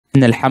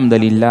إن الحمد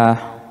لله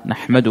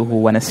نحمده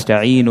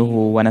ونستعينه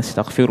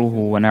ونستغفره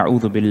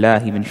ونعوذ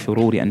بالله من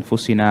شرور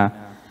أنفسنا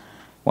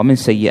ومن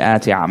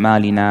سيئات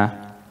أعمالنا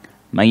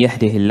من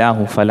يهده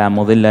الله فلا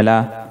مضل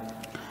له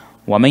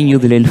ومن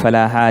يضلل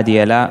فلا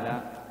هادي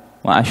له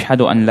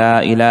وأشهد أن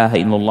لا إله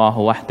إلا الله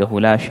وحده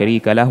لا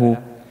شريك له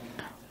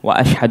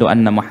وأشهد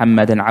أن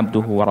محمدا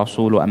عبده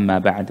ورسوله أما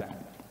بعد.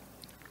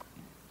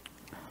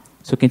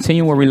 So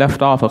continue where we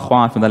left off,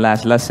 Ikhwan, from the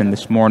last lesson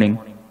this morning,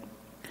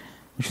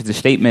 which is the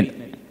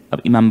statement of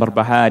Imam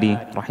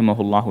Al-Barbahāri,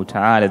 rahimahullah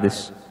ta'ala,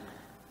 this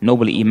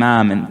noble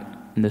Imam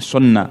in the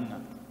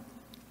Sunnah.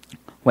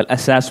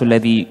 وَالْأَسَاسُ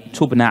الَّذِي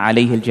تُبْنَى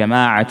عَلَيْهِ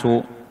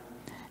الْجَمَاعَةُ,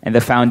 and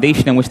the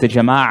foundation in which the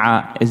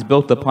Jama'ah is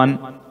built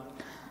upon.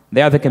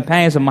 They are the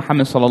companions of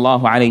Muhammad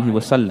sallallahu alayhi wa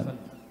sallam.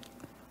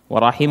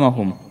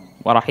 وَرَحِمَهُمْ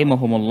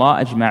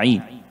اللَّهُ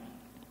أَجْمَعِينَ.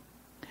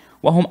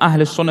 وَهُمْ أَهْلُ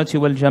السُّنَّةِ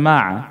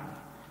وَالْجَمَاعَةِ.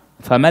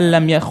 فَمَنْ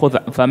لَمْ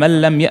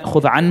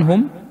يَأْخُذْ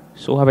عَنْهُمْ,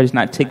 so whoever does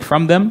not take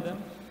from them,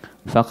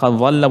 فَقَدْ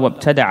ضَلَّ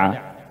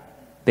وَابْتَدَعَ,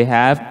 they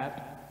have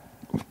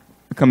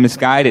become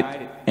misguided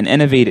and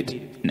innovated.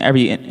 And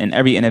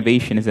every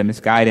innovation is a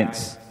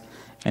misguidance,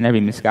 and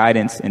every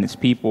misguidance in its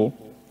people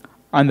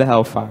on the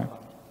hellfire.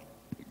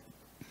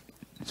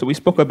 So we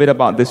spoke a bit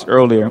about this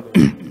earlier,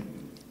 and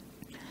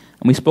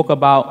we spoke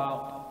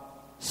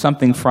about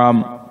something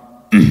from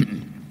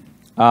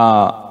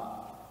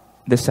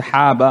the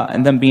Sahaba,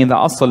 and them being the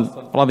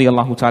Asl,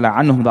 radiyallahu ta'ala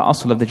anhum, the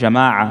Asl of the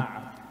Jama'ah.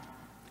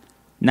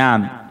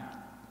 Naam,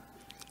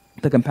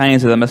 the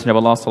companions of the Messenger of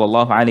Allah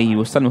sallallahu alayhi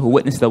wa sallam, who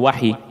witnessed the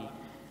wahi,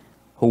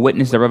 who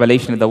witnessed the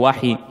revelation of the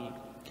wahi,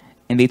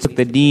 and they took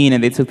the deen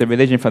and they took the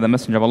religion from the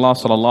Messenger of Allah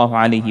sallallahu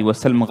alayhi wa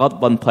sallam,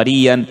 ghadban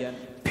tariyan,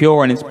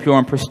 pure in its pure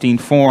and pristine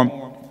form.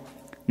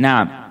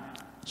 Naam,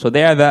 so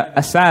they are the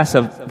asas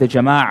of the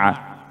Jama'ah,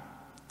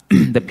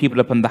 the people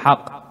upon the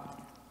haqq.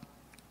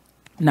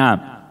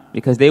 Naam,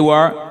 because they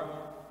were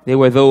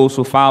those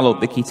who followed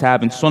the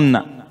kitab and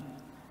sunnah.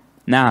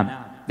 Naam,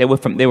 they were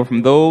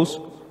from those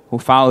who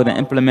followed and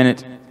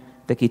implemented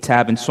the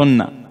kitab and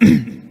sunnah.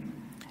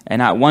 And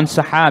not one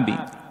sahabi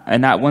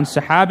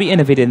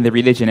innovated in the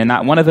religion, and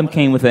not one of them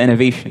came with an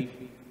innovation.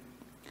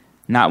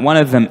 Not one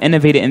of them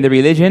innovated in the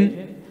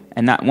religion,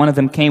 and not one of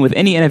them came with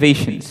any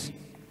innovations.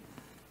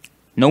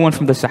 No one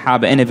from the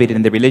Sahaba innovated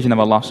in the religion of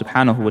Allah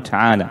subhanahu wa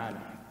ta'ala.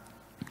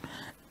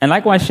 And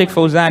likewise, Shaykh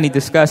Fawzān, he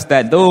discussed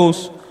that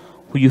those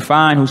who you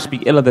find who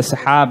speak ill of the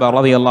Sahaba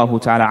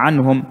radiyallahu ta'ala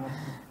anhum,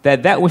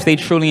 that which they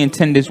truly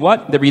intend is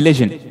what? The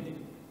religion.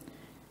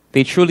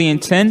 They truly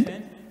intend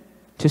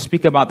to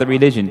speak about the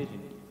religion.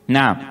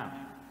 Now,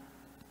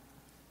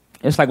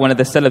 it's like one of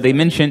the Sālih, they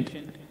mentioned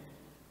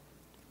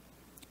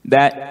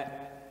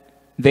that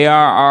they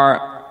are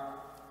our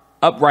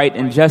upright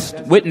and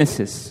just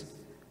witnesses,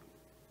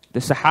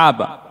 the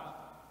Sahaba.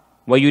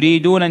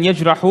 وَيُرِيدُونَ أَن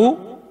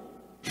يَجْرَحُوا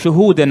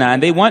شُهُودَنَا,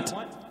 and they want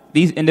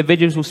these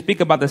individuals who speak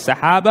about the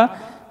Sahaba,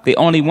 they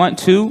only want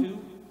to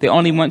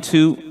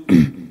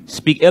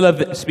speak ill of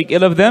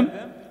them,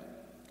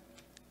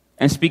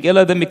 and speak ill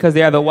of them because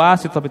they are the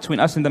wasita between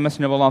us and the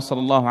Messenger of Allah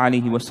sallallahu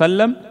alayhi wa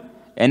sallam,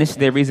 and this is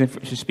their reason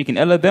for speaking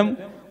ill of them.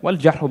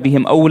 وَالْجَرْحُ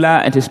بِهِمْ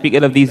أَوْلَى, and to speak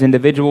ill of these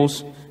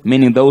individuals,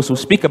 meaning those who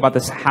speak about the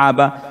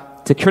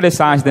Sahaba, to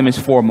criticize them is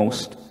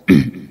foremost.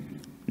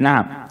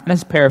 Now,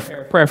 let's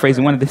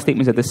paraphrasing one of the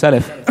statements of the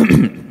Salaf.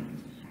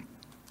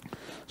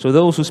 So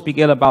those who speak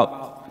ill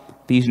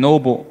about these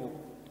noble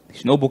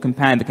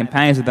companions, the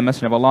companions of the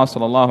Messenger of Allah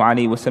sallallahu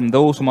alayhi wa sallam,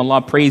 those whom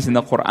Allah praised in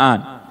the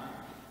Quran,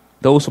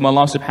 those whom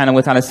Allah subhanahu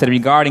wa ta'ala said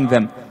regarding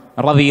them,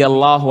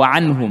 radiyallahu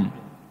anhum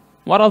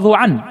wa radu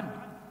an.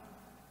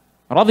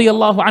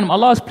 Radiyallahu anhum,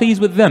 Allah is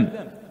pleased with them,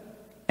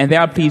 and they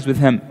are pleased with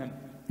Him.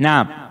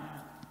 Now,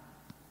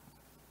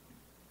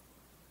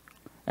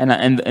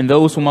 and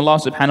those whom Allah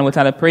subhanahu wa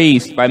ta'ala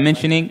praised by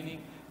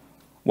mentioning,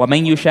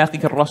 وَمَنْ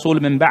يُشَاقِقِ الرَّسُولِ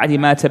مِنْ بَعْدِ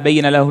مَا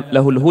تَبَيَّنَ لَهُ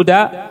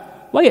الْهُدَى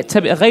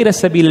وَيَتَّبِعْ غَيْرَ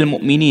سَبِيلِ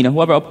الْمُؤْمِنِينَ,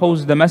 whoever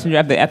opposes the messenger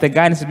after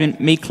guidance has been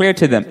made clear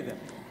to them,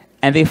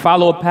 and they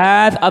follow a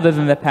path other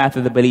than the path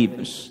of the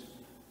believers.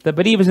 The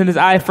believers in this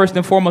ayah first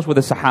and foremost were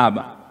the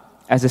Sahaba,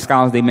 as the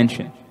scholars they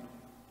mention.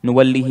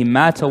 نُوَلِّهِ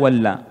مَا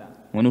تَوَلَّى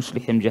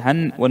وَنُسْلِهِ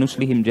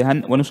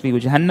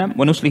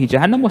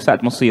جَهَنَّمَ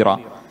وَسَاءَتْ مَصِيرًا,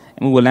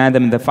 and we will land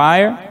them in the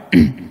fire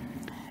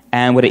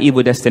and with an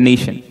evil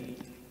destination.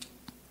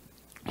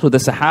 So the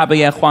Sahaba,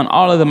 ya ikhwan,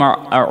 all of them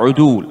are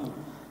udul.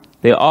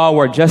 They all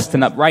were just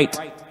and upright.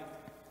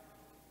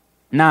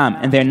 Naam,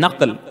 and their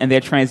naql and their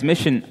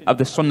transmission of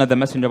the sunnah of the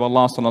Messenger of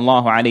Allah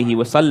sallallahu alayhi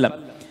wa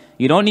sallam.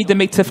 You don't need to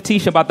make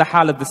taftish about the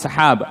hal of the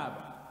Sahaba.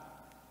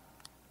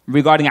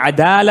 Regarding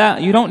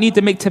adala, you don't need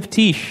to make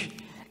taftish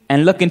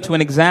and look into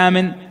and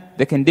examine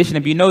the condition.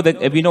 If you know a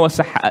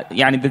Sahaba,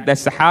 that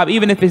Sahaba,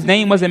 even if his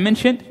name wasn't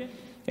mentioned,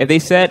 if they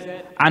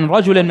said, عن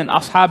رجل من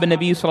أصحاب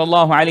النبي صلى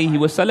الله عليه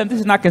وسلم, this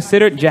is not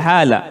considered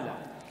jahala,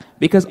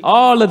 because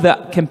all of the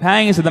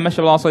companions of the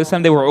Messenger of Allah صلى الله عليه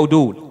وسلم, they were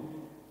udul.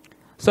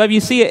 So if you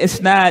see it, it's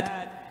not,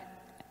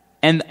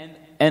 and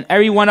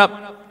everyone up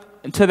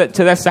to that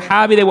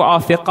Sahabi, they were all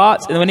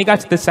thiqat, and when they got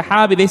to the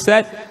Sahabi, they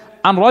said,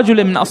 عن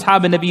رجل من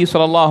أصحاب النبي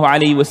صلى الله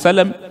عليه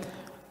وسلم,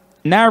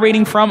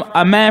 narrating from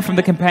a man from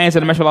the companions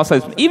of the Messenger of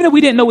Allah says, even if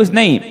we didn't know his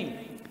name,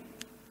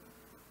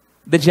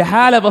 the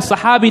jahala of a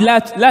sahabi la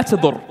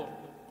tadur.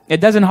 It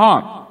doesn't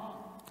harm.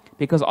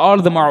 Because all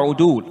of them are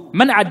udul.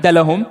 Man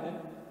addalahum?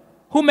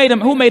 Who made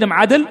them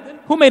adl?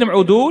 Who made them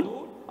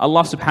udul?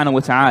 Allah subhanahu wa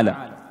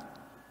ta'ala.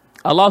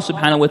 Allah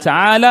subhanahu wa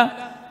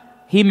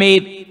ta'ala, He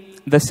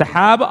made the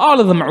Sahaba, all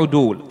of them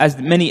udul, as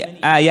many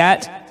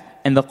ayat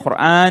in the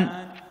Quran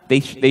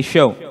they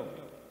show.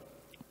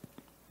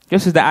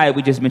 Just as the ayat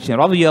we just mentioned,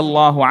 رَضِيَ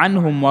اللَّهُ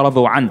عَنْهُمْ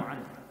وَرَضُوا عَنْهُ.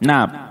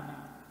 Now,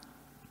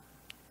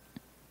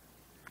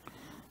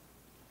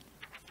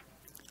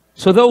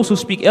 so those who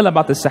speak ill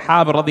about the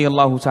Sahaba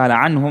radiyallahu ta'ala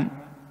anhum,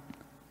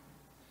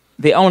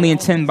 they only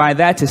intend by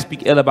that to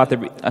speak ill about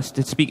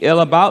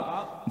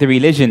the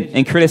religion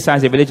and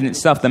criticize the religion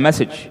itself, the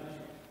message.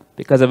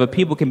 Because if a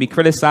people can be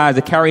criticized,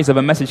 the carriers of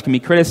a message can be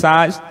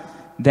criticized,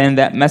 then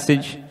that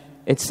message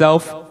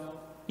itself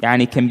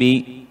can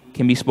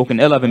be spoken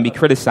ill of and be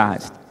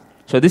criticized.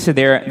 So this is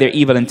their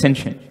evil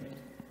intention.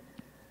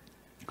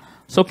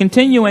 So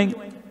continuing,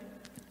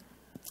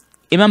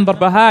 Imam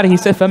Al-Barbahāri, he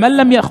said, فَمَنْ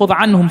لَمْ يَأْخُذْ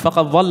عَنْهُمْ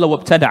فَقَدْ ضَلَّ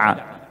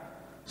وَابْتَدَعَ.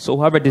 So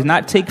whoever does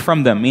not take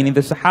from them, meaning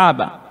the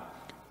Sahaba,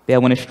 they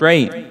went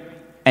astray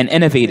and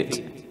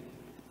innovated.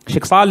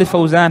 Shaykh Sālih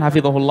Al-Fawzān,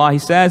 hafidhahullah, he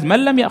says,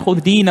 مَنْ لَمْ يَأْخُذْ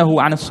دِينَهُ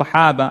عَنِ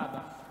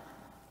الصَّحَابَةِ.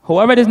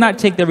 Whoever does not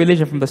take the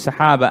religion from the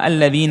Sahaba,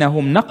 الَّذِينَ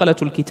هُمْ نَقْلَةُ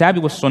الْكِتَابِ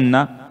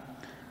وَالسُّنَّةِ,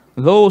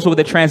 those who are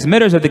the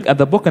transmitters of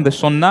the book and the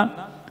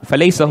Sunnah,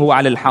 فَلَيْسَ هُوَ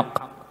عَلَى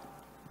الْحَقِّ.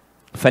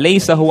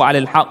 فَلَيْسَ هُوَ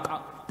عَلى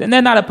الْحَقِّ. Then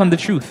they're not upon the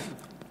truth.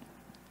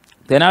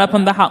 They're not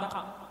upon the haqq.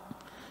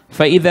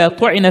 فَإِذَا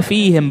طُعِنَ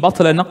فِيهِمْ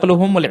بَطْلَ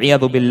نَقْلُهُمْ وَالْعِيَاذُ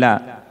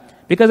بِاللَّهِ.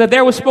 Because if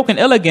there was spoken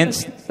ill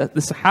against the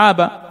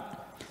Sahaba,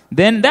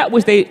 then that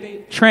which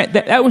they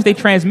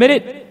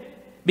transmitted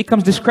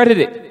becomes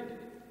discredited.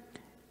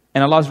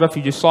 And Allah's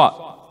refuge is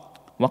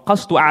sought.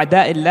 وَقَصْدُ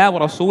أَعْدَاءِ اللَّهِ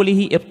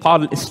وَرَسُولِهِ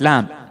إِبْطَالُ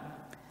الْإِسْلَامِ.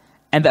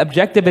 And the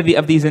objective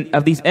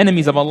of these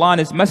enemies of Allah and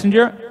His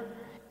Messenger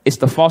is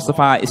to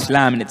falsify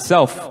Islam in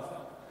itself.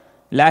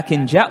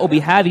 لكن جاءوا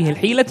بهذه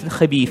الحيلة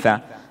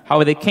الخبيثة.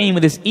 However, they came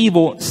with this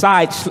evil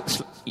side,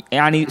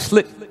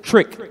 slick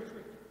trick.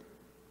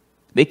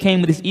 They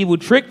came with this evil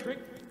trick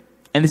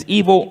and this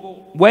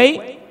evil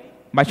way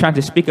by trying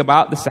to speak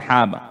about the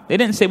Sahaba. They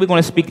didn't say we're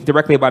going to speak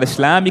directly about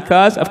Islam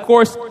because, of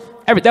course,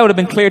 that would have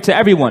been clear to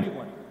everyone.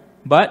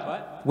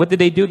 But what did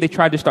they do? They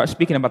tried to start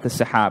speaking about the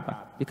Sahaba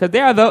because they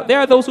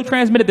are those who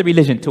transmitted the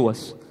religion to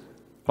us.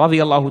 رضي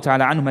الله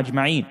تعالى عنهم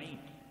أجمعين.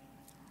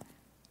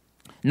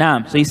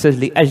 نعم. So he says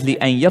لأجل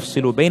أن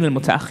يفصلوا بين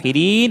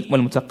المتأخرين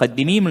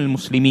والمتقدمين من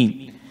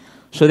المسلمين.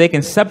 So they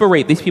can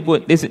separate these people.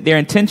 Their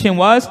intention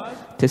was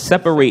to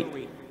separate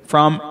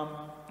from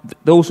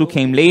those who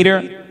came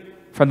later,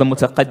 from the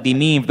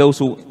mutaqaddimin, those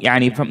who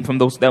from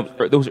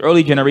those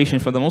early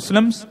generations from the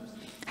Muslims,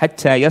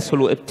 حتى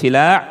يسهل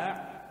ابتلاع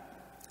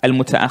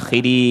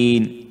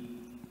المتأخرين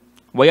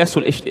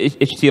ويسهل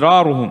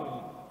اجترارهم.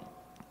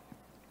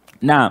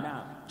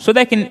 Now, so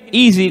they can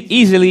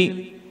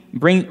easily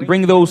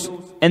bring those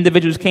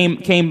individuals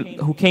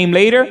who came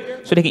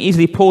later, so they can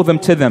easily pull them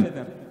to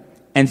them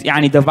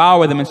and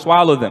devour them and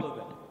swallow them.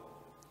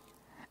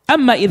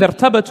 أما إذا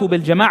ارتبطوا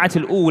بالجماعة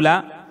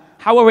الأولى.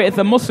 However, if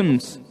the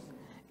Muslims,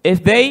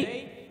 if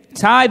they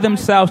tie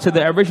themselves to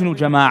the original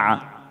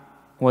jama'ah,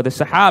 or the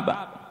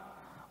Sahaba,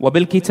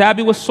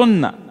 وبالكتاب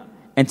والسنة,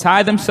 and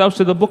tie themselves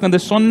to the book and the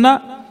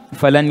Sunnah,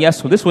 فلن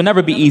يسهل. This will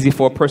never be easy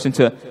for a person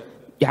to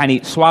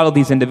swallow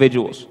these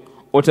individuals,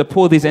 or to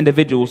pull these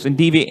individuals and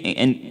deviate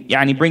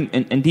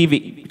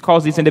and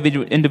cause these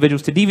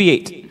individuals to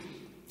deviate.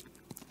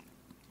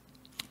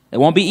 It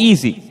won't be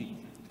easy.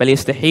 بل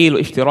يستحيل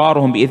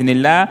اشترارهم بإذن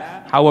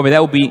الله. However, that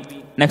will be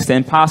next to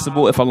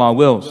impossible if Allah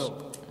wills.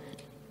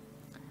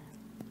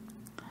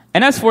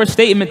 And as for the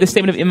statement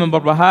of Imam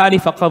Al-Barbahāri,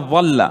 فَقَدْ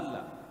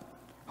ضَلَّ.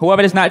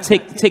 Whoever does not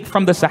take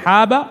from the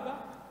Sahaba,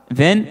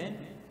 then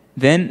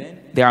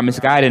they are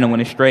misguided and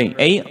went astray.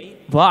 أي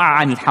ضاع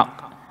عن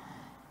الحق.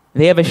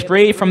 They have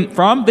strayed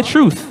from the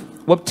truth.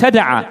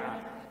 وابتدع.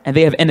 And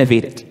they have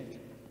innovated.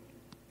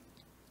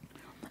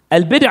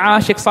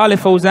 Al-bid'ah, Shaykh Sālih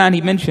Al-Fawzān, he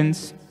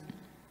mentions,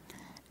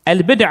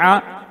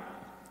 Al-bid'ah,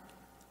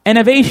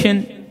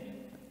 innovation,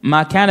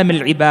 ما كان من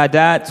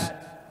العبادات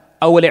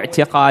أو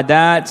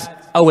الاعتقادات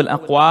أو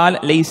الأقوال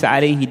ليس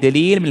عليه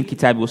دليل من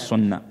الكتاب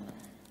والسنة.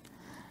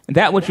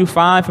 That which you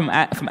find from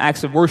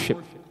acts of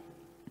worship,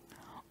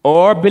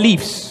 or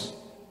beliefs,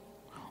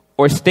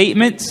 or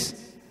statements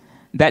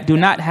that do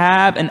not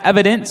have an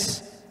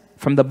evidence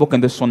from the book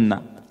and the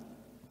Sunnah.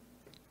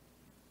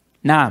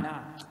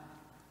 Now,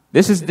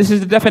 this is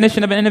the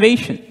definition of an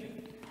innovation.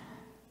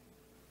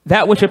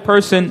 That which a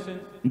person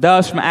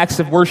does from acts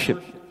of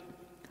worship,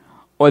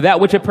 or that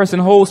which a person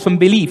holds from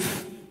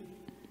belief,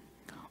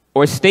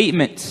 or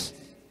statements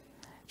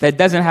that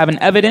doesn't have an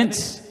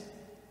evidence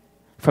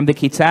from the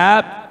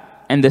Kitab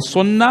and the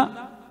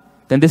Sunnah,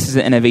 then this is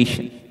an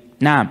innovation.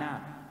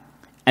 Now,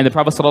 and the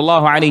Prophet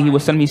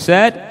ﷺ, he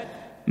said,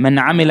 من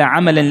عمل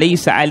عملا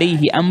ليس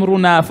عليه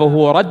أمرنا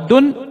فهو رد.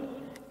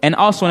 And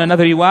also in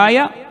another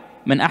riwayah,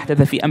 من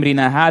أحدث في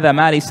أمرنا هذا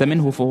ما ليس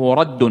منه فهو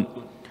رد.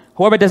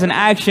 Whoever does an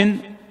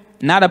action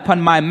not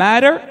upon my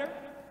matter,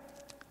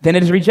 then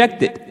it is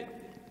rejected.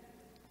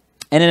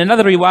 And in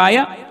another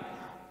riwayah,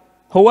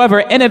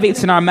 whoever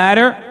innovates in our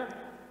matter,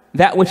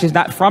 that which is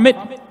not from it,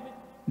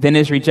 then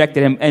is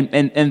rejected.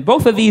 And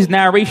both of these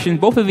narrations,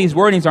 both of these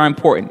wordings are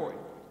important.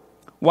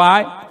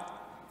 Why?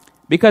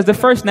 Because the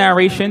first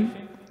narration,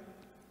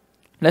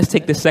 let's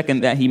take the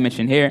second that he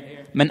mentioned here.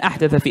 من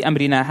أحدث في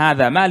أمرنا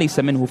هذا ما ليس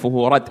منه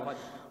فهو رد.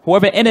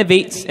 Whoever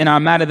innovates in our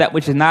matter that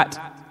which is not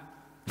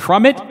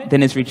from it,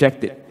 then is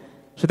rejected.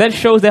 So that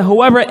shows that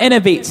whoever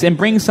innovates and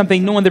brings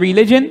something new in the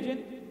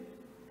religion,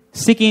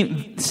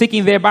 seeking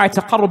thereby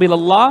taqarrub ila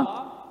Allah,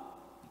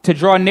 to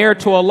draw near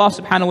to Allah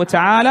subhanahu wa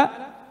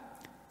ta'ala,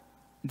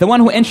 the one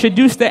who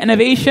introduced the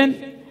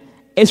innovation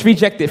is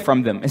rejected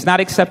from them. It's not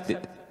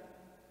accepted.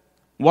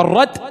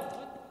 وَالرَّدْ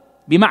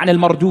بِمَعْنَى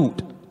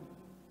الْمَرْدُودِ.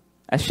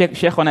 As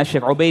Shaykhuna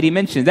Shaykh Ubaydi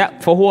mentions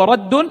that فَهُوَ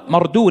رَدٌّ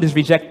مَرْدُود is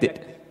rejected.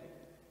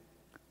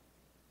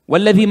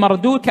 وَالَّذِي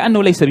مَرْدُود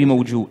كَأَنَّهُ لَيْسَ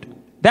بِمَوْجُود.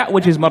 That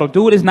which is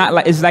mardud is not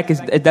like, is like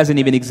it doesn't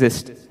even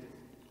exist.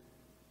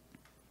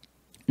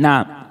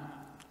 Now,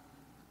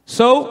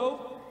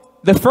 so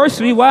the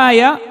first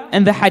riwayah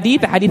and the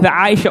hadith of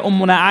Aisha,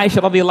 Ummuna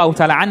Aisha radiyallahu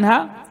ta'ala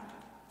anha,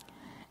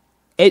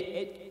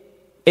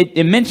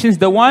 it mentions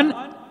the one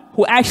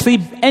who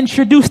actually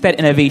introduced that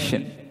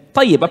innovation.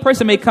 طيب, a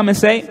person may come and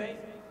say,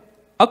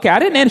 okay, I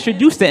didn't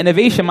introduce the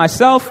innovation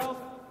myself,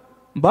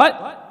 but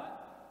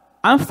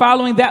I'm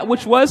following that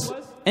which was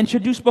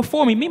introduced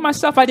before me. Me,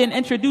 myself, I didn't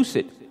introduce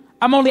it.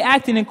 I'm only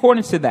acting in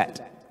accordance to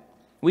that.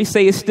 We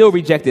say it's still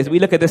rejected. We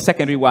look at the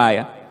second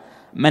riwayah.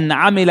 مَنْ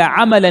عَمِلَ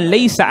عَمَلًا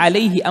لَيْسَ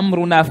عَلَيْهِ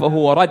أَمْرُنَا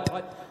فَهُوَ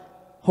رَدٌّ.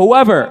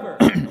 Whoever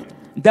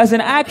does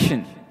an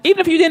action, even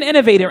if you didn't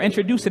innovate or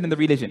introduce it in the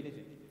religion,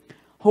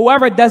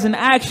 whoever does an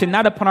action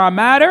not upon our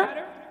matter,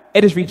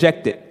 it is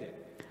rejected.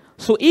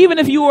 So even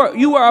if you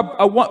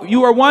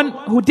are one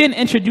who didn't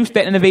introduce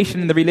that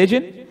innovation in the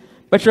religion,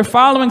 but you're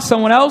following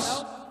someone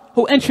else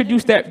who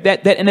introduced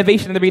that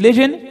innovation in the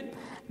religion,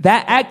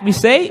 that act, we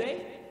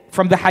say,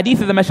 from the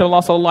hadith of the Messenger of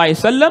Allah sallallahu alaihi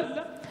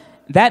wasallam,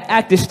 that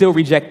act is still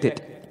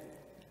rejected.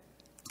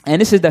 And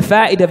this is the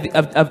fa'id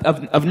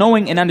of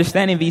knowing and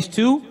understanding these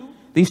two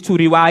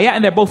riwayah,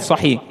 and they're both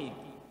sahih.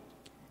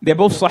 They're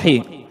both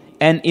sahih.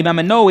 And Imam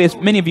An-Nawawi, as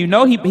many of you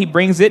know, he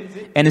brings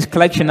it in his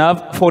collection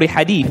of 40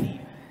 hadith.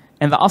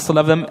 And the asl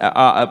of them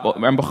are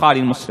Bukhari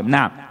and Muslim.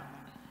 Now,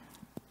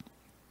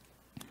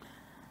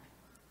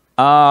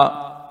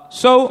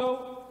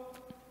 so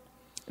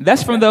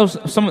that's from those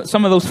some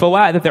of those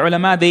fawaid that the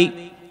ulama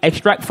they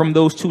extract from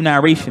those two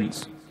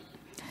narrations.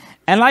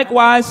 And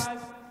likewise,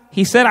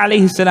 he said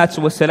alayhi salatu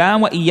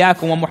wassalam, وَإِيَّاكُمْ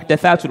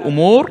وَمُحْدَثَاتُ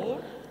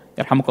الْأُمُورِ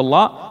يَرْحَمُكَ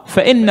اللَّهِ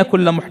فَإِنَّ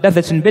كُلَّ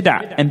مُحْدَثَةٍ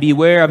بِدْعَةٍ. And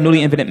beware of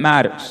newly infinite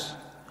matters.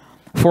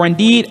 For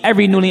indeed,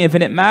 every newly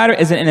infinite matter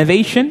is an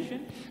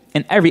innovation,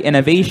 and every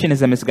innovation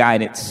is a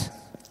misguidance.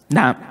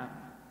 Now,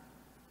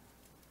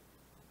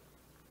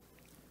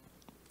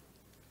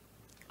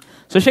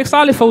 so Shaykh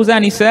Sālih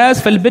Al-Fawzān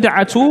says,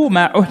 فَالْبِدْعَةُ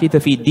مَا أُحْدِثَ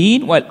فِي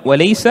الدِّينِ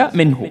وَلَيْسَ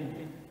مِنْهُ.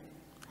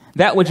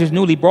 That which is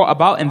newly brought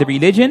about in the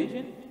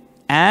religion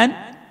and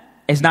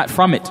is not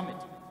from it.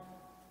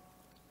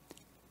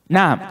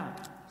 Now,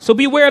 so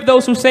beware of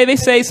those who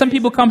say, some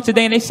people come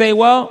today and they say,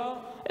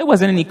 well, it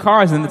wasn't any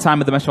cars in the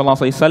time of the Messenger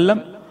of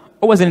Allah,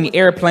 or wasn't any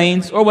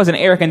airplanes, or wasn't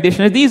air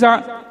conditioners. These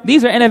are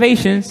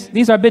innovations.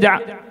 These are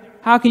bid'ah.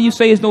 How can you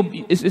say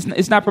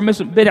it's not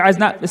permissible?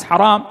 Bid'ah it's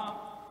haram.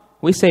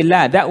 We say,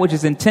 la, that which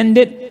is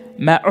intended,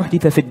 ما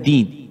أحدث في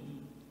الدين.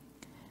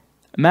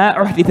 ما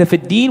أحدث في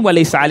الدين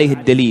وليس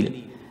عليه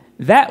الدليل.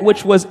 That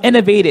which was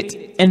innovated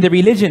in the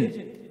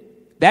religion,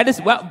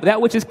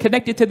 that which is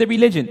connected to the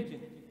religion,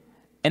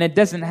 and it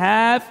doesn't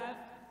have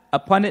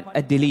upon it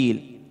a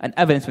dalil, an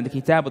evidence from the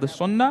kitab or the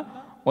sunnah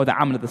or the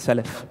amal of the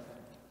salaf.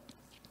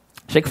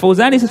 Shaykh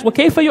Fawzān says,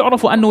 وَكَيْفَ يُعْرَفُ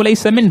أَنَّهُ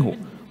لَيْسَ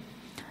مِنْهُ.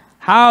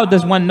 How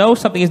does one know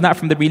something is not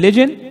from the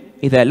religion?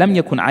 إِذَا لَمْ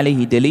يَكُنْ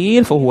عَلَيْهِ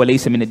دَلِيلٌ فَهُوَ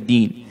لَيْسَ مِنَ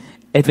الدِّينِ.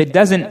 If it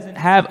doesn't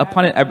have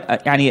upon it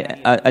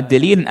a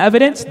dalil and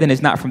evidence, then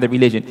it's not from the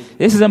religion.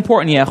 This is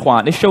important, ya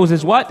akhwan. This shows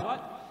us what?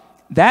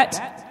 That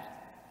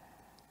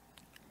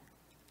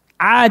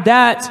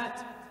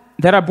aadat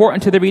that are brought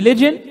into the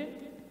religion,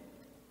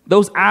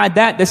 those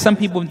aadat that some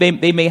people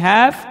they may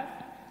have,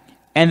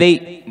 and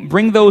they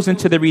bring those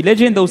into the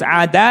religion, those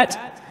aadat,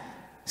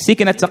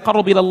 seeking a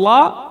taqarrub ila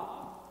Allah,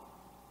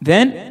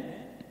 then,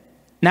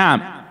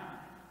 naam.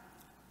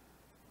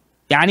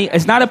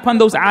 It's not upon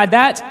those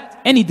aadat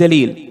any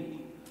dalil.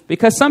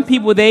 Because some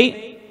people,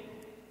 they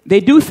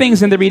do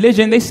things in the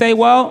religion, they say,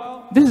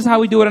 well, this is how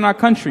we do it in our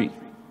country.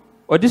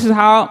 Or this is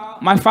how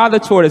my father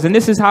taught us, and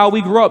this is how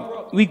we grew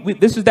up.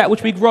 This is that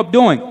which we grew up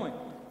doing.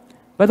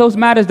 But those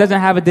matters doesn't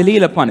have a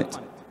dalil upon it.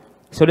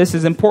 So this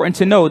is important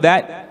to know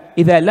that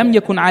إِذَا لَمْ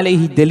يَكُنْ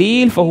عَلَيْهِ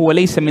الدَّلِيلُ فَهُوَ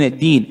لَيْسَ مِنَ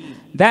الدِّينِ.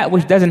 That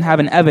which doesn't have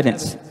an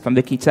evidence from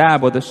the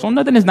kitab or the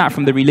sunnah, then is not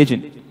from the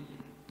religion.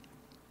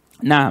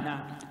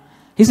 Now,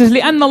 he says,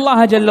 لِأَنَّ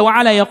اللَّهَ جَلَّ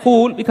وَعَلَى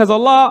يَقُولُ. Because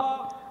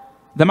Allah,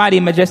 the mighty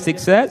and majestic,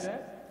 says,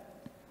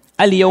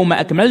 اليوم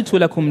أكملت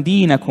لكم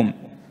دينكم.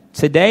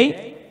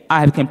 Today I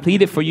have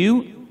completed for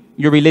you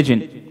your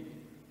religion.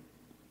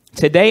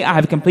 Today I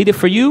have completed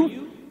for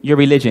you your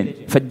religion.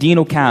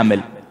 فالدين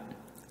كامل.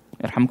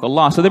 يرحمك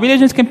الله. So the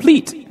religion is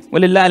complete.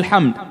 ولله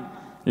الحمد.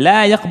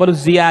 لا يقبل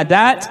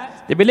الزيادات.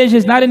 The religion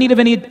is not in need of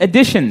any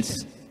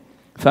additions.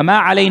 فما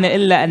علينا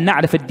إلا أن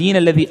نعرف الدين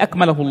الذي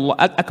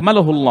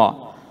أكمله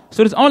الله.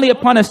 So it is only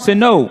upon us to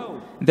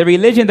know the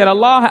religion that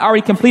Allah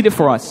already completed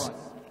for us.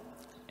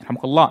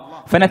 يرحمك الله.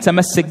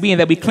 فنتمسك به,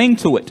 that we cling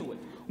to it.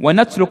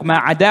 ونترك ما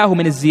عداه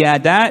من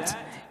الزيادات,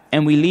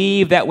 and we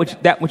leave that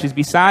which is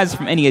besides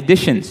from any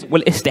additions.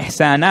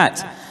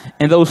 والإستحسانات,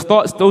 and those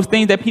thoughts, those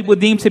things that people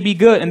deem to be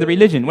good in the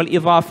religion.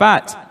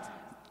 والإضافات,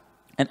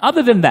 and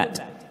other than that.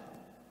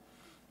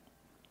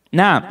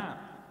 Now,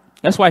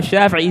 that's why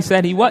Shafi'i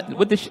said,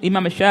 what the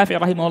Imam Al-Shafi'i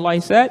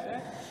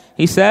rahimahullah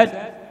he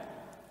said,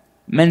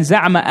 من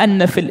زعم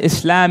أن في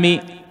الإسلام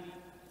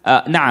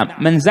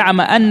من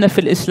زعم أن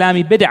في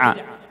الإسلام بدعة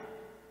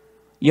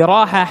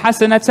يراها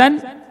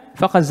حسنة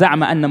فقد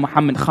زعم أن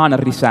محمد خان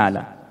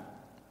الرسالة.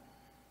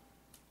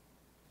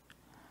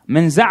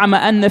 من زعم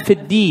أن في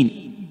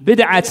الدين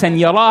بدعة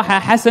يراها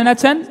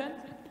حسنة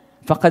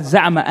فقد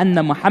زعم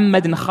أن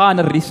محمد خان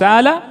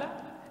الرسالة،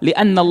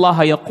 لأن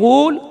الله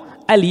يقول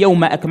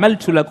اليوم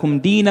أكملت لكم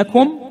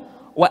دينكم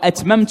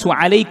وأتممت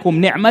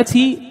عليكم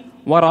نعمتي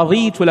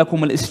ورضيت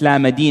لكم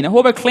الإسلام دينا.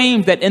 Whoever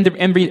claims that in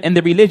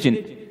the religion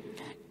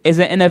is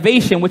an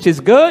innovation which is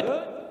good,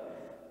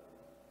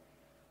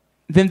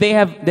 then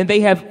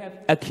they have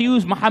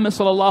accused Muhammad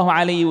sallallahu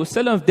alayhi wa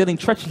sallam of dealing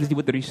treacherously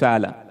with the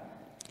Risala.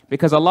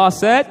 Because Allah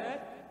said,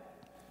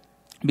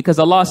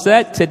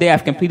 today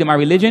I've completed my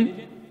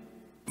religion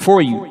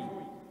for you.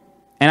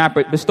 And I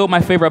bestowed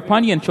my favor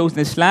upon you and chosen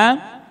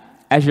Islam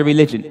as your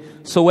religion.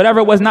 So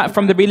whatever was not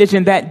from the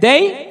religion that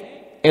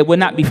day, it will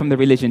not be from the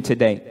religion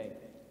today.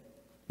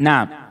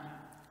 Now,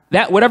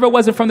 that whatever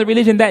wasn't from the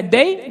religion that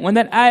day, when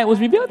that ayah was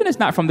revealed, then it's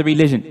not from the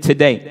religion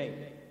today.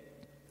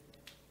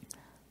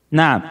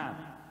 Now,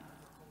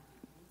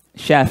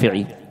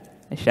 Shafi'i,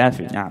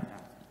 now,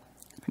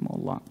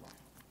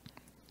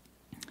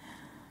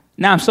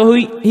 now, so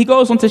he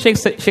goes on to Shaykh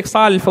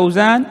Sālih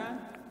Al-Fawzān.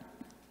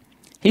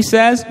 He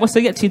says,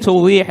 وَسَيَأْتِي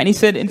تَوْضِيحٌ, and he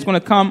said it's going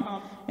to come,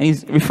 and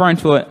he's referring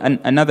to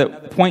another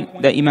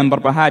point that Imam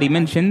Al-Barbahāri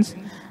mentions.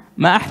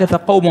 مَا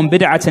أَحْدَثَ قَوْمٌ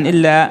بِدْعَةً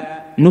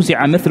إِلَّا نُزِعَ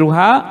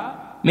مِثْلُهَا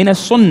مِنَ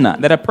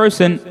السُنَّةِ, that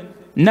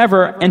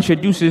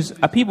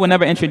a people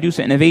never introduce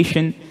an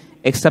innovation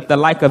except the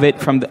like of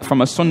it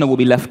from a sunnah will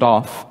be left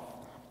off.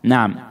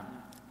 Naam.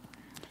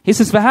 He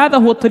says, فَهَذَا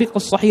هُوَ الطَّرِيقُ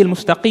الصَّحِيحُ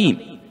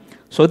الْمُسْتَقِيمُ.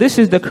 So this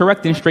is the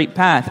correct and straight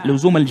path.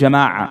 لُزُومَ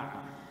الْجَمَاعَةِ,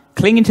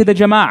 clinging to the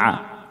jama'ah,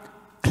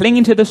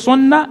 clinging to the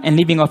sunnah and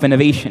leaving off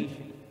innovation.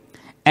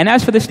 And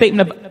as for the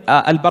statement of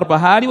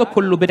Al-Barbahāri,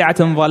 وَكُلُّ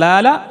بِدْعَةٍ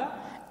ضَلَالَةٍ,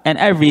 and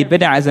every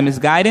bid'ah is a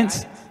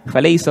misguidance,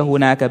 فَلَيْسَ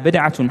هُنَاكَ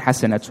بِدْعَةٌ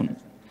حَسَنَةٌ,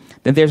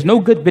 then there's no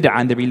good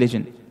bid'ah in the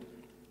religion.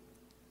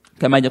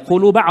 كَمَا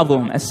يَقُولُ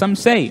بَعْضُهُمْ, as some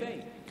say,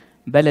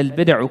 بل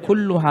البدع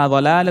كلها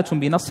ضلالة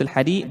بنص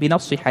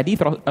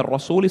حديث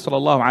الرسول صلى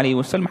الله عليه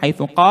وسلم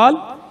حيث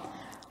قال.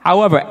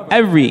 However,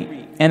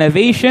 every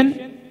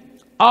innovation,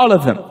 all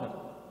of them,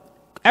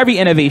 every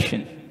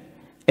innovation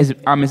is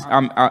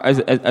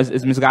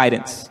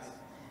misguidance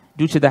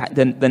due to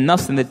the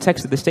nas and the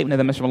text of the statement of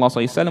the Messenger of Allah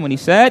صلى الله عليه وسلم when he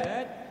said,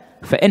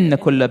 فإن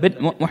كل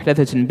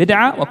محدثة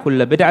بدعة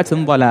وكل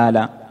بدعة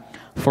ضلالة.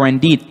 For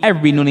indeed,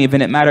 every newly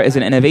invented matter is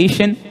an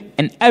innovation,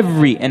 and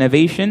every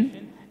innovation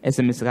is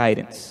a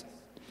misguidance.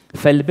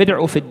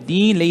 فالبدع في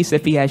الدين ليس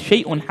فيها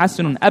شيء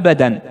حسن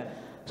أبدا.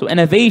 So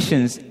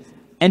innovations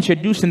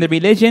introduced in the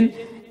religion,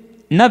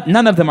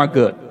 none of them are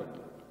good.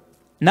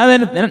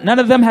 None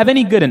of them have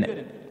any good in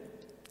it.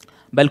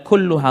 بل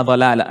كلها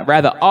ضلالة.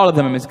 Rather, all of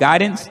them are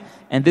misguidance.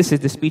 And this is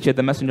the speech of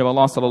the Messenger of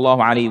Allah sallallahu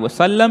alaihi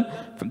wasallam,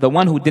 the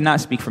one who did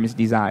not speak from his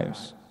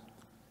desires.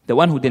 The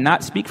one who did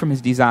not speak from his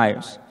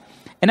desires.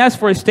 And as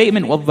for his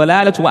statement,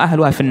 وَالضَّلَالَةُ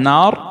وَأَهْلُهَا فِي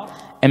النَّارِ,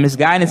 and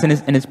misguidance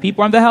and his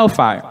people are in the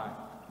hellfire.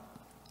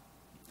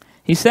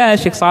 He says,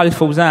 Shaykh Sālih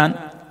Al-Fawzān,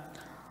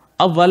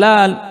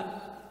 الضلال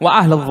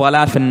وأهل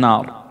الضلال في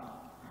النار.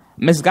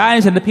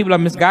 Misguidance and the people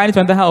of misguidance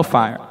are in the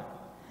hellfire.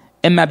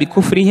 إما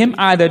بكفرهم,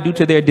 either due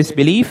to their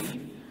disbelief,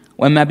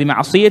 وإما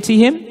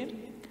بمعصيتهم,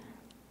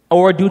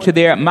 or due to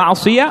their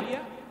معصية.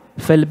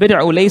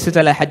 فالبدع ليست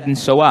على حد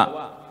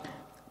سواء.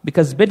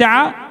 Because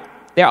bid'ah,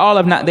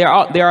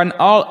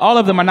 all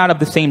of them are not of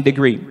the same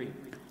degree.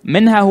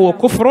 منها هو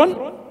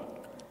كفر,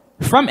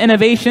 from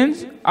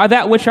innovations are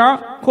that which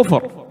are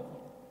kufr.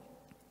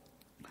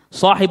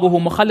 صاحبه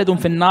مخلد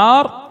في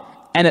النار,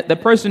 and the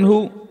person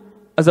who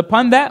is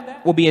upon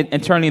that will be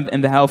eternally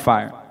in the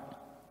hellfire.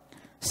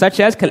 Such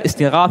as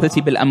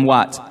كالاستغاثة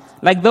بالأموات,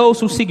 like those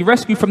who seek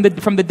rescue from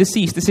the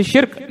deceased. This is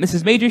shirk. This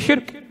is major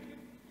shirk.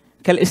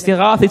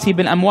 كالاستغاثة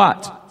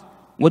بالأموات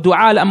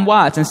ودعاء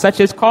الأموات, and such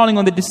as calling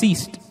on the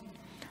deceased.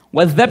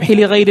 والذبح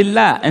لغير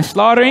الله, and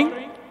slaughtering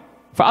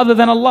for other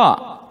than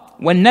Allah.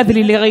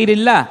 والنذر لغير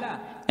الله,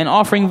 and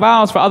offering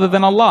vows for other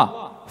than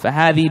Allah.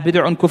 فهذه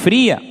بدع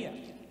كفرية.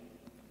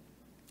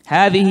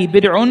 هذه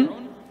بدع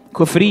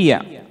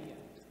كفرية.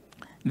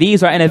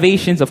 These are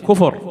innovations of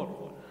kufr.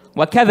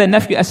 وكذا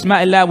نفي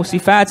أسماء الله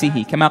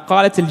وصفاته كما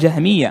قالت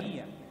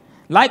الجهمية.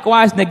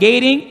 Likewise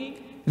negating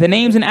the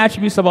names and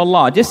attributes of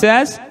Allah, just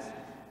as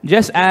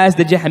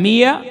the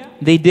Jahmiyyah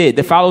they did,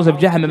 the followers of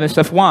Jahm ibn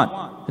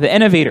Safwan, the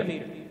innovator,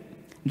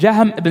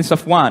 Jahm ibn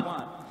Safwan.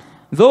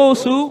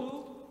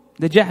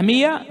 The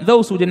Jahmiyyah,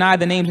 those who deny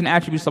the names and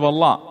attributes of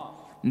Allah.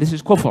 And this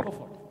is kufr.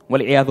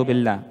 وَالْعِيَاذُ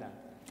بِاللَّهِ.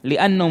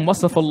 لأنهم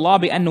وصفوا الله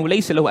بأنه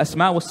ليس له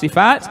أسماء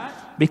والصفات,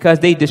 because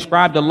they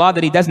described Allah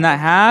that He does not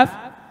have,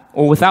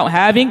 or without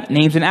having,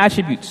 names and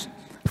attributes.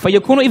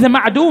 فَيَكُونُ إِذَا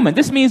مَعْدُومًا.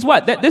 This means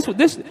what? That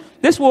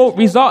this will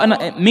result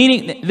in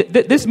meaning.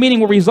 This meaning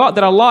will result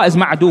that Allah is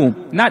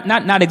ma'doom,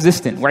 not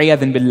existent.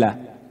 وَعِيَاذٍ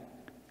بِاللَّهِ.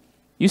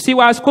 You see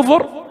why it's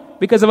kufr?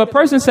 Because if a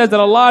person says that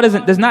Allah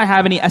does not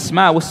have any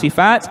asma wa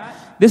sifat,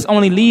 this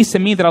only leads to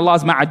mean that Allah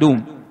is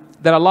ma'doom,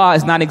 that Allah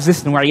is not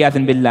existent. وَعِيَاذٍ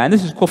بِاللَّهِ. And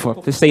this is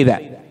kufr to say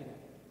that.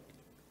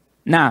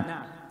 Now,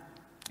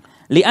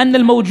 لأن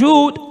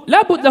الموجود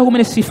لا بد له من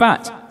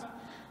الصفات.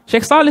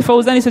 Shaykh Sālih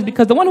Al-Fawzān says,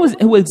 because the one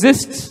who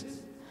exists,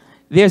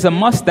 there's a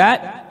must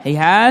that he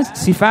has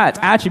sifat,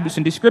 attributes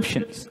and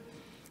descriptions.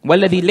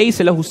 وَالَّذِي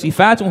لَيْسَ لَهُ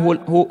صِفَاتٌ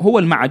هُوَ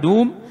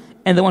الْمَعْدُومُ.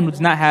 And the one who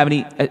does not have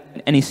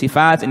any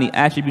sifat, any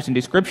attributes and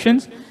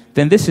descriptions,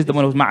 then this is the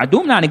one who's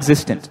ma'doom,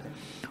 non-existent.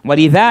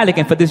 وَلِذَلِكَ,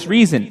 and for this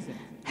reason,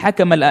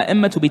 حَكَمَ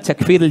الْأَئِمَّةُ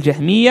بِتَكْفِيرِ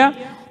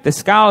الْجَهْمِيَّةِ. The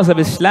scholars of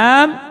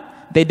Islam,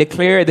 they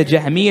declare the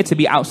Jahmiyyah to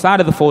be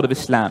outside of the fold of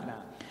Islam.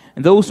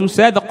 And those who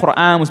said the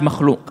Quran was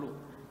makhluk,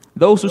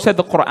 those who said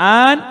the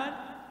Quran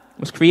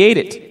was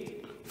created,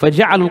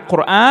 فَجَعَلُوا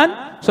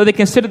الْقُرْآنِ, so they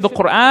considered the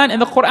Quran,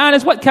 and the Quran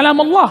is what? Kalam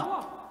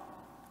Allah.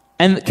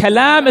 And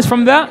kalam is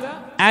from the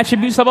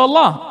attributes of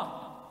Allah.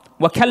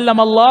 وَكَلَّمَ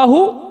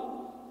اللَّهُ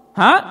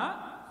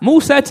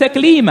مُوسَى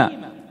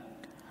تَكْلِيمًا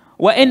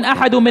وَإِنْ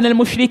أَحَدٌ مِّنَ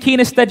الْمُشْرِكِينَ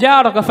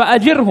اسْتَجَارَكَ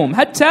فَأَجِرْهُمْ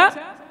حَتَّى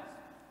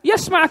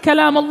يَسْمَعَ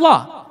كَلَامَ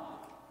اللَّهِ.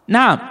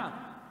 نعم.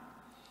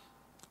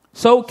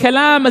 So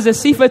kalam is a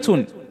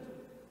sifatun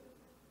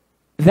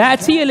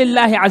ذاتية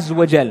لله عز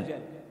وجل,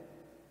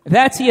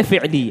 ذاتية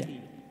فعلية.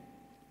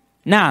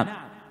 نعم.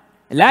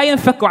 لا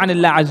ينفك عن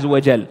الله عز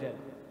وجل.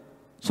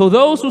 So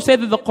those who say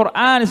that the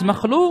Quran is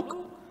makhluk,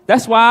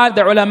 that's why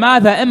the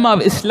ulama, the imam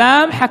of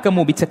Islam,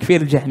 حكموا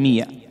بتكفير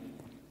الجهمية.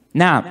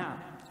 نعم.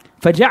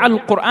 فجعل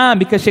القرآن,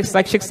 because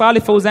like Shaykh Sālih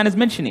Al-Fawzān is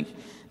mentioning,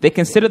 they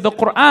considered the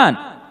Quran,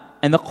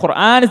 and the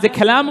Quran is the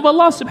kalam of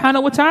Allah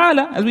subhanahu wa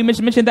ta'ala, as we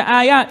mentioned the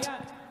ayat.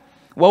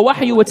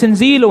 وَوَحْيُ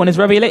وَتَنزِيلُ,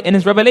 in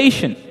his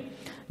revelation.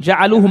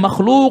 جعلوه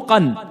مخلوقا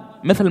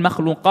مثل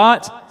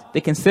المخلوقات,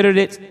 they considered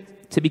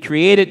it to be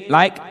created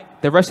like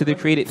the rest of the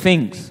created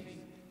things.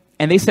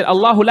 And they said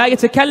Allah لا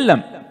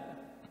يتكلم,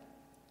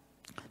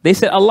 they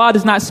said Allah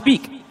does not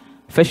speak.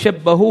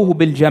 فشبهوه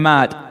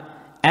بالجماد,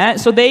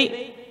 and so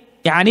they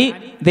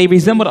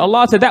resembled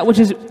Allah to that which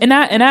is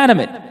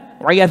inanimate.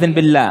 وعياذا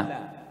بالله.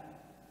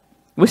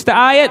 What's the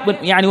ayat?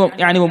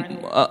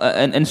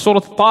 In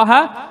Surah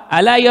Taha,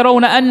 ألا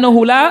يرون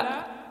أنه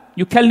لا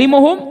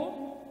يكلمهم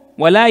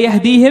ولا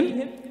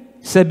يهديهم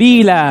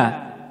سبيلا.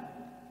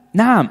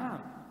 نعم.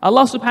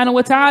 Allah subhanahu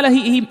wa ta'ala,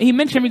 he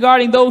mentioned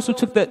regarding those who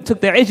took the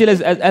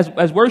ijl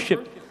as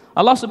worship.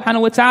 Allah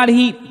subhanahu wa ta'ala,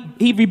 he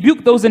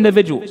rebuked those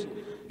individuals.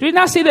 Did he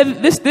not say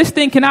that this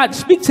thing cannot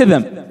speak to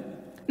them,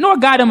 nor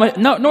guide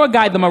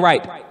them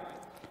aright?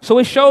 So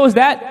it shows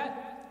that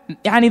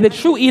the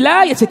true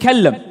ilah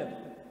يتكلم.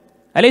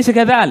 أليس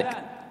كذلك?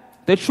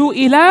 The true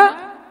ilah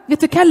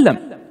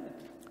يتكلم.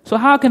 So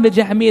how can the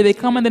Jahmiyyah, they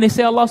come and then they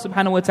say Allah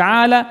subhanahu wa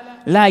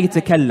ta'ala لا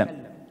يتكلم?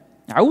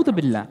 أعوذ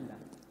بالله.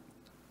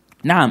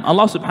 نعم.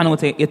 Allah subhanahu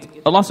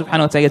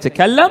wa ta'ala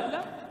يتكلم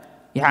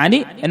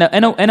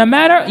in a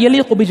manner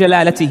يليق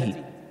بجلالته,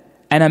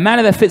 in a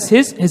manner that fits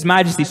his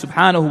majesty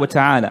subhanahu wa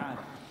ta'ala.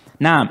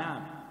 نعم.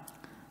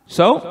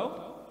 So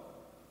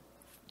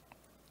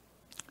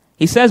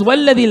he says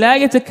والذي لا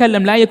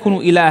يتكلم لا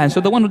يكون إلها. So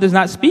the one who does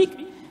not speak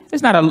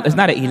is not a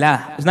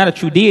ilah, it's not a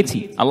true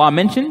deity. Allah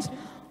mentions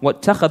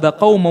وَاتَّخَذَ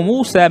قَوْمُ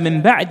مُوسَى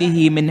مِنْ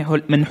بَعْدِهِ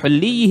مِنْ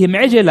حُلِّيِّهِمْ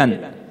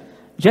عِجْلًا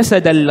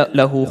جَسَدًا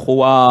لَهُ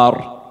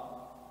خُوَارٌ.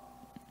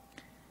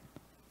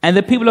 And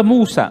the people of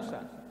Musa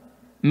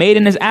made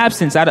in his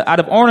absence out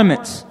of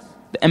ornaments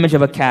the image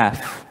of a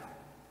calf.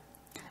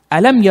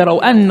 أَلَمْ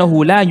يَرَوْا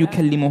أَنَّهُ لَا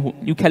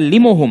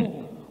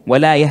يُكَلِّمُهُمْ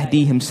وَلَا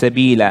يَهْدِيهِمْ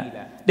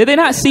سَبِيلًا. Did they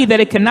not see that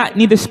it cannot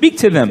neither speak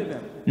to them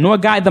nor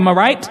guide them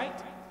aright?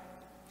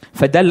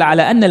 فَدَلَّ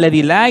عَلَى أَنَّ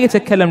الَّذِي لَا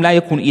يَتَكَلَّمْ لَا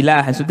يَكُنْ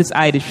إِلَهًا. So this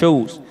ayat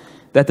shows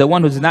that the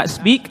one who does not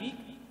speak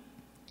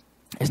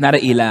is not an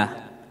ilah.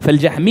 The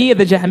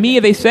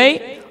Jahmiyyah, they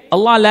say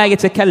Allah لا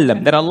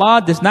يتكلم, that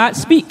Allah does not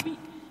speak.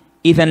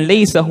 إذن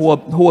ليس هو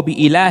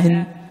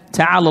بإله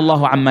تعالى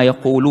الله عما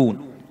يقولون.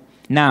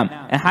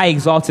 Now, and high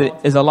exalted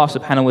is Allah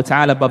subhanahu wa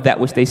ta'ala above that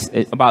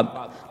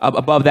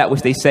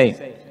which they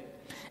say.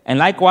 And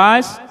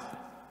likewise,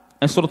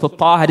 in Surah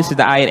Taha, this is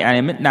the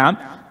ayat. Now,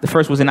 the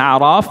first was in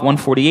A'raf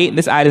 148.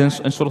 This ayat is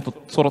in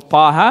Surah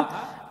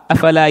Taha.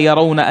 أفلا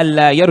يرون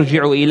ألا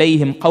يرجع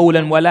إليهم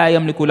قولا ولا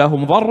يملك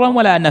لهم ضرا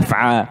ولا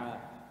نفعا.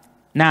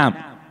 Now,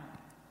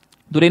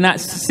 Do they not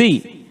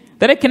see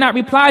that it cannot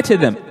reply to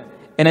them?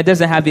 And it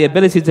doesn't have the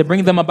ability to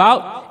bring them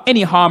about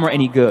any harm or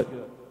any good.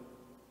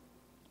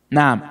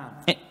 Naam.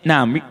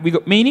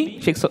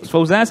 Meaning, Shaykh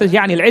Fawzān says,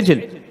 يعني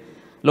العجل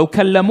لو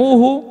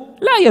كلموه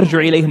لا يرجع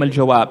إليهم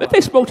الجواب. If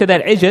they spoke to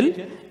that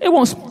ijl, it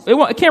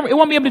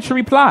won't be able to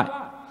reply.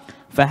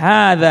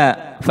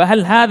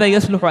 فهل هذا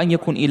يصلح أن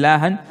يكون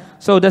إلها?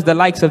 So does the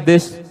likes of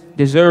this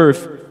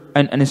deserve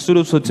and is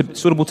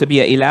suitable to be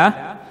a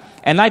ilah?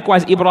 And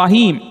likewise,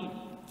 Ibrahim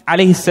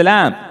alayhi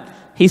salam,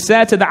 he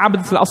said to the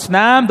abd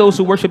al-asnam, those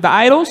who worship the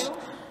idols,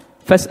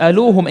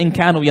 فَاسْأَلُوهُمْ إِن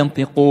كَانُوا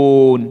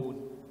يَنْطِقُونَ.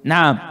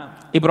 Naam.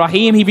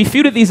 Ibrahim, he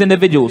refuted these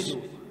individuals.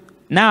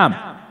 Naam.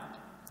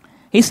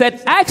 He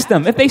said, ask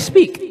them if they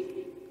speak.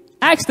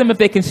 Ask them if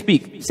they can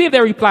speak. See if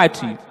they reply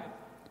to you.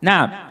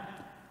 Naam.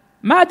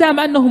 ما دام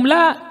أنهم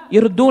لا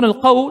يردون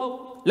القول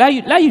لا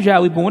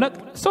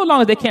يجاوبونك. So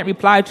long as they can't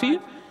reply to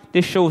you,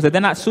 this shows that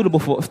they're not suitable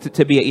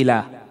to be a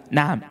ilah.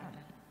 Naam.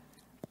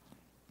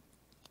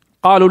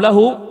 قالوا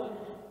له,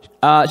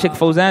 Shaykh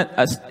Fawzān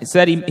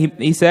said,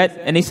 he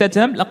said to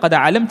him, لَقَدْ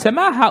عَلَمْتَ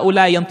مَا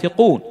هَؤُلَاءِ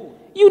يَنْطِقُونَ.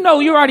 You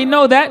already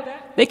know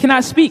that they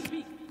cannot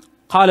speak.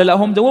 قال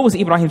لهم, what was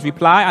Ibrahim's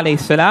reply عليه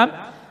السلام?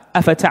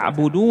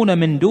 أفتعبدون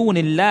من دون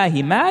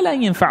الله ما لا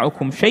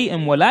ينفعكم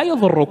شيئا ولا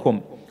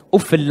يضركم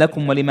أف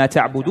لكم ولما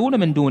تعبدون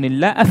من دون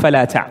الله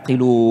أفلا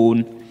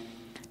تعقلون.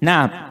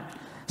 Now,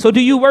 so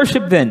do you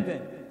worship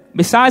then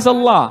besides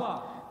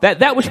Allah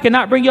that which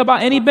cannot bring you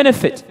about any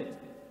benefit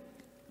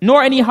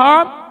nor any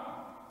harm?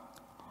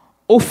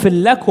 أف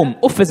لكم.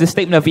 Uff is a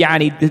statement of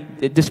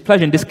يعني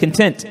displeasure and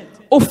discontent.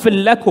 أف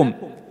لكم.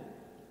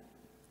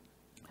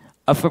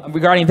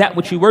 Regarding that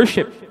which you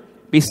worship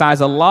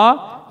besides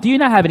Allah, do you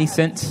not have any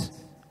sense?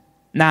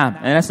 Naam.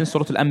 And that's in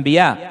Surah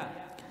Al-Anbiya.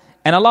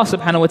 And Allah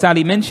subhanahu wa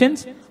ta'ala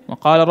mentions,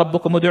 وَقَالَ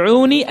رَبُّكُمْ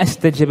أُدْعُونِي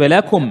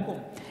أَسْتَجِبَ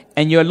لَكُمْ.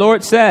 And your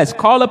Lord says,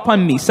 call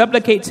upon me,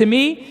 supplicate to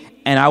me,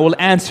 and I will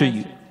answer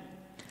you.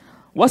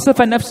 وَصَفَ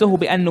نَفْسَهُ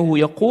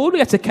بِأَنَّهُ يَقُولُ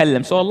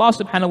يَتَكَلَّمُ. So Allah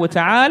subhanahu wa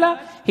ta'ala,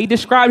 He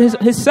described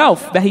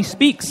Himself that He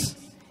speaks.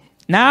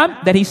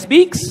 Naam, that He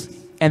speaks,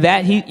 and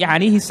that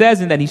He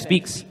says and that He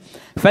speaks.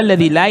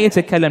 فَالَّذِي لَا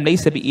يَتَكَلَّمْ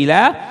لَيْسَ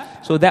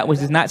بِإِلَهٍ. So that which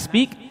does not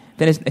speak,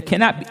 then it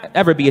cannot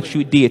ever be a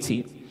true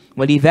deity.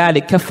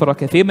 وَلِذَلِكَ كَفَّرَ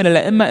كَثِيرٌ مِنَ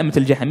الْأَئِمَّةِ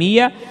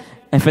الْجَهْمِيَّةِ.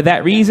 And for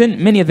that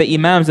reason, many of the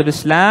Imams of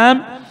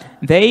Islam,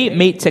 they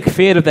made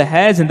takfir of the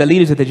heads and the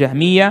leaders of the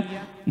Jahmiyyah,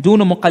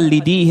 دُونَ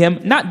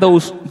مُقَلِّدِيهِمْ, not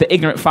those, the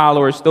ignorant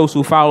followers, those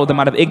who follow them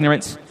out of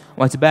ignorance,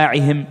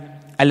 وَاتْبَاعِهِمْ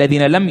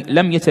الَّذِينَ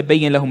لَمْ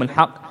يَتَبَيَّنْ لَهُمُ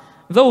الْحَقِّ,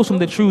 those whom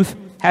the truth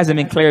hasn't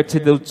been clear to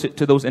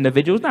those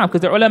individuals. Now,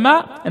 because the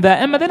ulama and the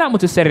imam, they're not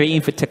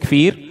mutasarri'een for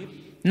takfir.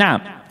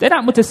 Now, they're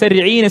not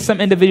mutasarri'een as some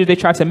individuals they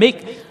try to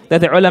make,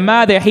 that the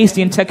ulama, they're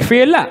hasty in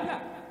takfir. La.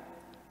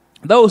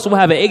 Those who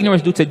have an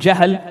ignorance due to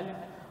jahl,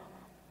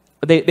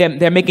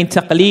 they're making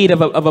taqleed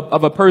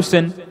of a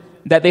person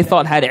that they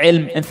thought had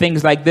ilm and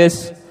things like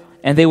this,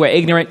 and they were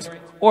ignorant,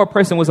 or a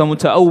person was a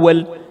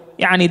muta'awwal,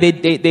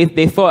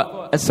 they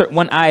thought a certain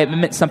one ayah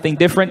meant something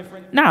different.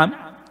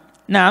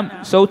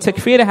 Naam, so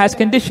takfir has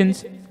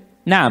conditions.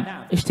 Naam,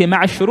 ijtima'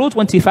 al-shurut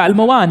wa intifa'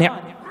 al-mawani'.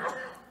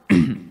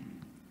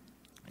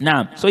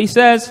 Naam, so he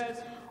says,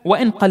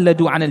 وَإِن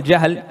قَلَّدُوا عَنَ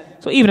الْجَهْلِ.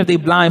 So even if they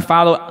blind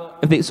follow,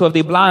 if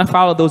they blind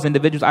follow those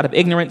individuals out of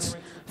ignorance,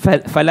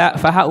 فَهَؤُلَاءِ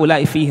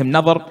فِيهِمْ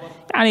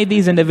نَظَرٌ.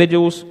 These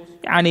individuals,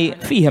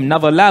 فِيهِمْ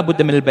نَظَرٌ لَا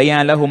بُدَّ مِنَ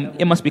الْبَيَانِ لَهُمْ.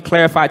 It must be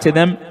clarified to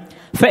them.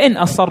 فَإِنْ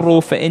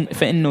أَصَرُّوا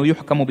فَإِنُّ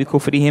يُحْكَمُ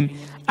بِكُفْرِهِمْ.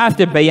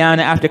 After bayan,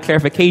 after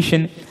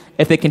clarification,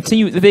 if they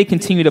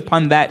continued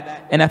upon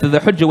that, and after the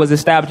hujjah was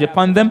established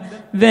upon them,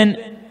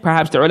 then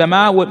perhaps the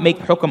ulama would make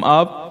hukm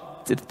of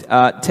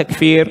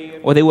takfir,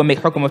 or they would make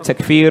hukm of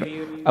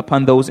takfir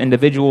upon those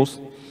individuals.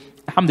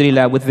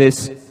 Alhamdulillah, with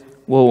this,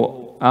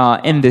 we'll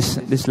end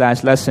this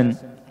last lesson.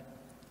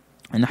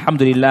 And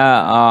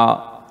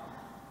alhamdulillah,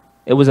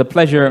 it was a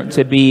pleasure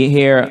to be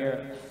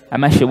here at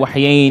Masjid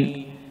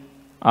Wahyain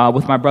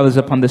with my brothers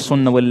upon the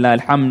Sunnah, walillah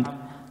alhamd.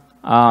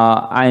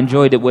 I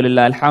enjoyed it,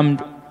 walillah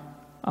alhamd.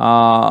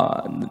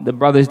 The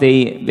brothers,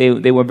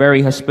 they were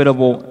very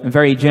hospitable and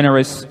very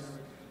generous.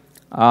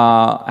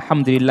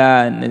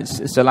 Alhamdulillah, and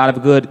it's a lot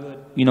of good,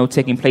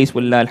 taking place,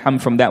 walillah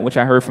alhamd, from that which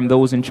I heard from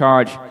those in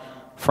charge,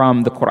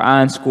 from the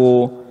Quran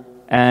school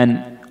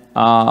and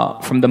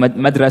from the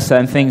madrasa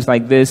and things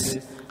like this.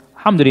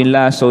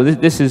 Alhamdulillah, so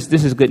this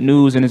is good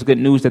news, and it's good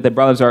news that the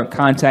brothers are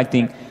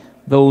contacting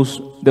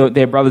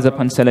their brothers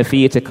upon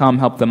Salafiyya to come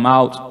help them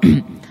out.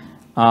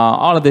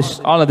 All of this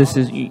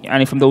is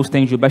from those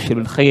things, yubashir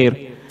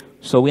al-khair.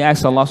 So we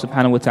ask Allah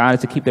subhanahu wa ta'ala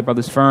to keep their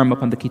brothers firm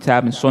upon the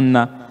kitab and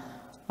sunnah.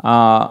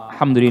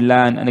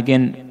 Alhamdulillah, and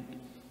again,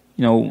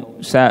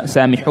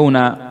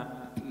 samihuna,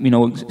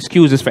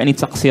 excuse us for any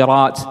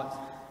taqsirat,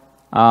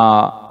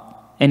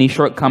 any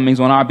shortcomings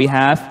on our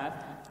behalf.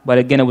 But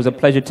again, it was a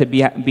pleasure to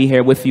be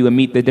here with you and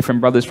meet the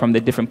different brothers from the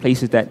different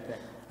places that,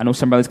 I know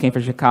some brothers came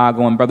from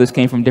Chicago and brothers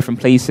came from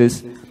different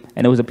places.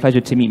 And it was a pleasure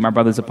to meet my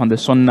brothers upon the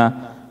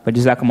sunnah. But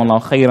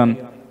jazakumullahu khairan.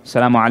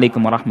 Assalamu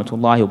alaikum wa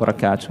rahmatullahi wa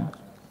barakatuh.